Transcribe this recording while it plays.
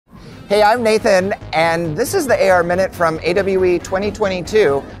Hey, I'm Nathan, and this is the AR Minute from AWE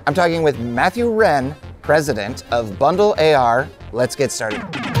 2022. I'm talking with Matthew Wren, president of BundlAR. Let's get started.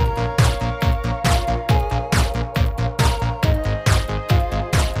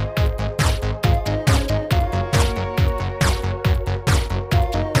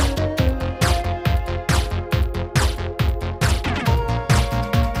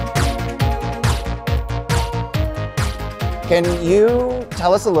 Can you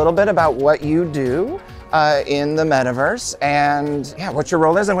tell us a little bit about what you do in the metaverse and what your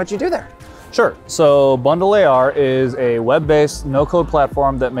role is and what you do there? Sure. So BundlAR is a web-based no-code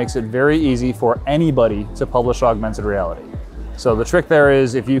platform that makes it very easy for anybody to publish augmented reality. So the trick there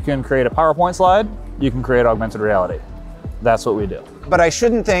is if you can create a PowerPoint slide, you can create augmented reality. That's what we do. But I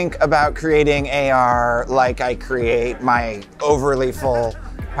shouldn't think about creating AR like I create my overly full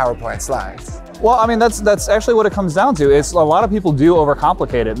PowerPoint slides. Well, I mean, that's actually what it comes down to. It's a lot of people do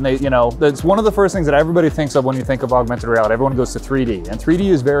overcomplicate it, and that's one of the first things that everybody thinks of when you think of augmented reality. Everyone goes to 3D, and 3D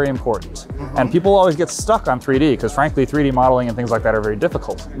is very important. And people always get stuck on 3D because, frankly, 3D modeling and things like that are very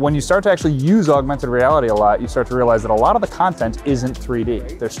difficult. When you start to actually use augmented reality a lot, you start to realize that a lot of the content isn't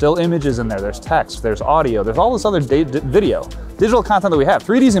 3D. There's still images in there. There's text. There's audio. There's all this other video, digital content that we have.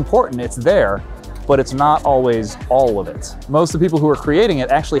 3D is important. It's there. But it's not always all of it. Most of the people who are creating it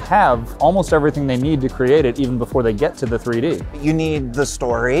actually have almost everything they need to create it even before they get to the 3D. You need the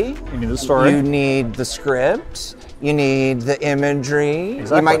story. You need the story. You need the script. You need the imagery.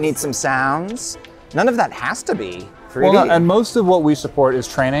 Exactly. You might need some sounds. None of that has to be 3D. Well, no, and most of what we support is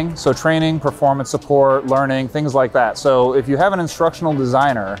training. So training, performance support, learning, things like that. So if you have an instructional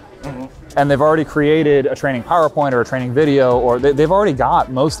designer and they've already created a training PowerPoint or a training video, or they've already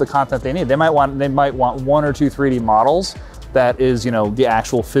got most of the content they need. They might want one or two 3D models that is, the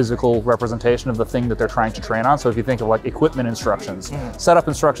actual physical representation of the thing that they're trying to train on. So if you think of like equipment instructions, setup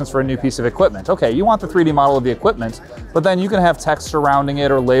instructions for a new piece of equipment. Okay, you want the 3D model of the equipment, but then you can have text surrounding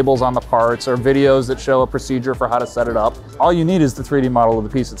it or labels on the parts or videos that show a procedure for how to set it up. All you need is the 3D model of the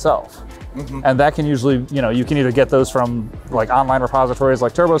piece itself. And that can usually, you can either get those from like online repositories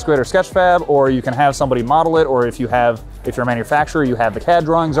like TurboSquid or Sketchfab, or you can have somebody model it, or if you're a manufacturer, you have the CAD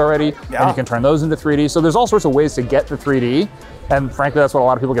drawings already, and you can turn those into 3D. So there's all sorts of ways to get to 3D, and frankly, that's what a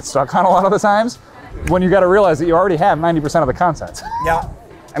lot of people get stuck on a lot of the times, when you got to realize that you already have 90% of the content. Yeah.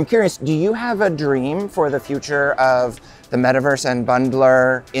 I'm curious, do you have a dream for the future of the metaverse and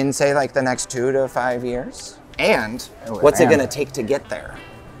BundlAR in, say, like the next 2 to 5 years? And what's it going to take to get there?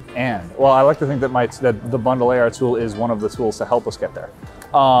 Well, I like to think that the BundlAR tool is one of the tools to help us get there.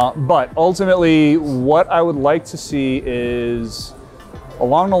 But ultimately, what I would like to see is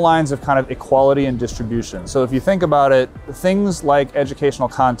along the lines of kind of equality and distribution. So if you think about it, things like educational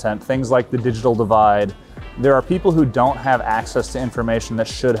content, things like the digital divide, there are people who don't have access to information that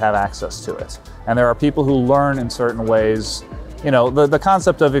should have access to it. And there are people who learn in certain ways. The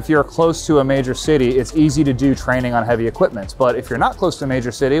concept of if you're close to a major city, it's easy to do training on heavy equipment. But if you're not close to a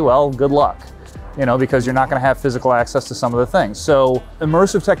major city, well, good luck, because you're not going to have physical access to some of the things. So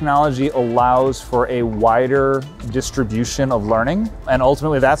immersive technology allows for a wider distribution of learning. And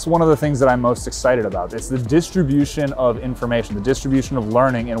ultimately, that's one of the things that I'm most excited about. It's the distribution of information, the distribution of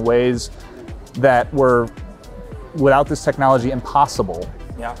learning in ways that were, without this technology, impossible.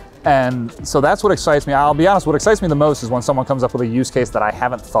 Yeah. And so that's what excites me. I'll be honest, what excites me the most is when someone comes up with a use case that I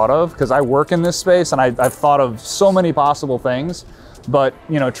haven't thought of, because I work in this space and I've thought of so many possible things, but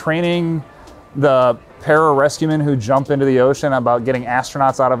training the para-rescuemen who jump into the ocean about getting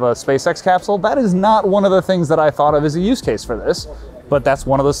astronauts out of a SpaceX capsule, that is not one of the things that I thought of as a use case for this. But that's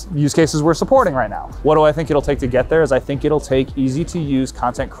one of the use cases we're supporting right now. What do I think it'll take to get there is I think it'll take easy to use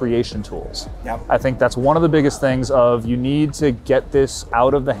content creation tools. Yep. I think that's one of the biggest things of you need to get this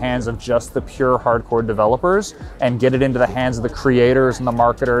out of the hands of just the pure hardcore developers and get it into the hands of the creators and the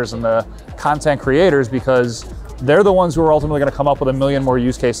marketers and the content creators, because they're the ones who are ultimately going to come up with a million more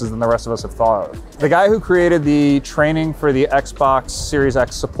use cases than the rest of us have thought of. The guy who created the training for the Xbox Series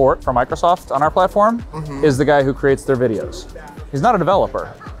X support for Microsoft on our platform is the guy who creates their videos. He's not a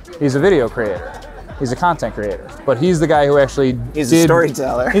developer. He's a video creator. He's a content creator. But he's the guy who actually He's a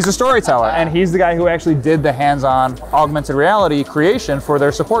storyteller. He's a storyteller, and he's the guy who actually did the hands-on augmented reality creation for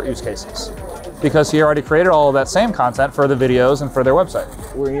their support use cases, because he already created all of that same content for the videos and for their website.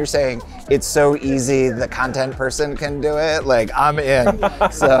 Where you're saying it's so easy the content person can do it, like I'm in.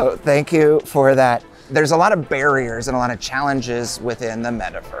 So thank you for that. there's a lot of barriers and a lot of challenges within the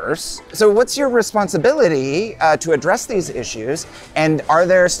metaverse. So what's your responsibility to address these issues? And are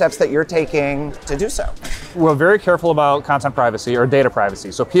there steps that you're taking to do so? We're very careful about content privacy or data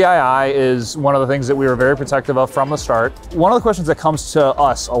privacy. So PII is one of the things that we were very protective of from the start. One of the questions that comes to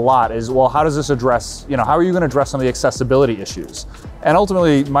us a lot is, well, how does this address, how are you going to address some of the accessibility issues? And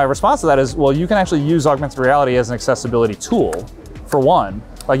ultimately, my response to that is, well, you can actually use augmented reality as an accessibility tool, for one.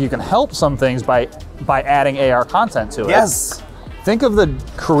 Like, you can help some things by adding AR content to it. Yes. Think of the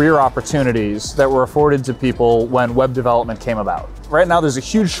career opportunities that were afforded to people when web development came about. Right now, there's a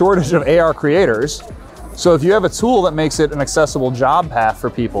huge shortage of AR creators. So if you have a tool that makes it an accessible job path for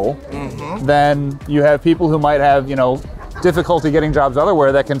people, then you have people who might have, difficulty getting jobs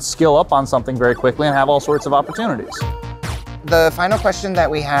elsewhere that can skill up on something very quickly and have all sorts of opportunities. The final question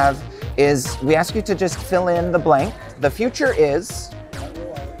that we have is, we ask you to just fill in the blank. The future is?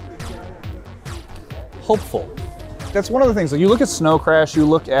 Hopeful. That's one of the things. Like, you look at Snow Crash, you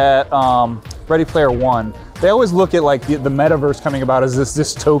look at Ready Player One. They always look at like the metaverse coming about as this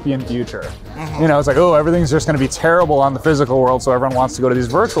dystopian future. It's like, oh, everything's just going to be terrible on the physical world, so everyone wants to go to these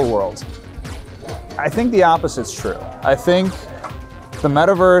virtual worlds. I think the opposite's true. I think the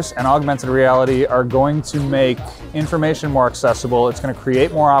metaverse and augmented reality are going to make information more accessible. It's going to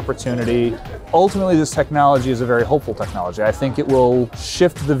create more opportunity. Ultimately, this technology is a very hopeful technology. I think it will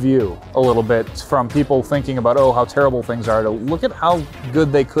shift the view a little bit from people thinking about, oh, how terrible things are, to look at how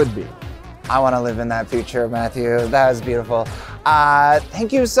good they could be. I want to live in that future, Matthew. That was beautiful.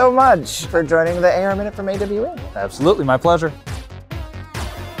 Thank you so much for joining the AR Minute from AWA. Absolutely, my pleasure.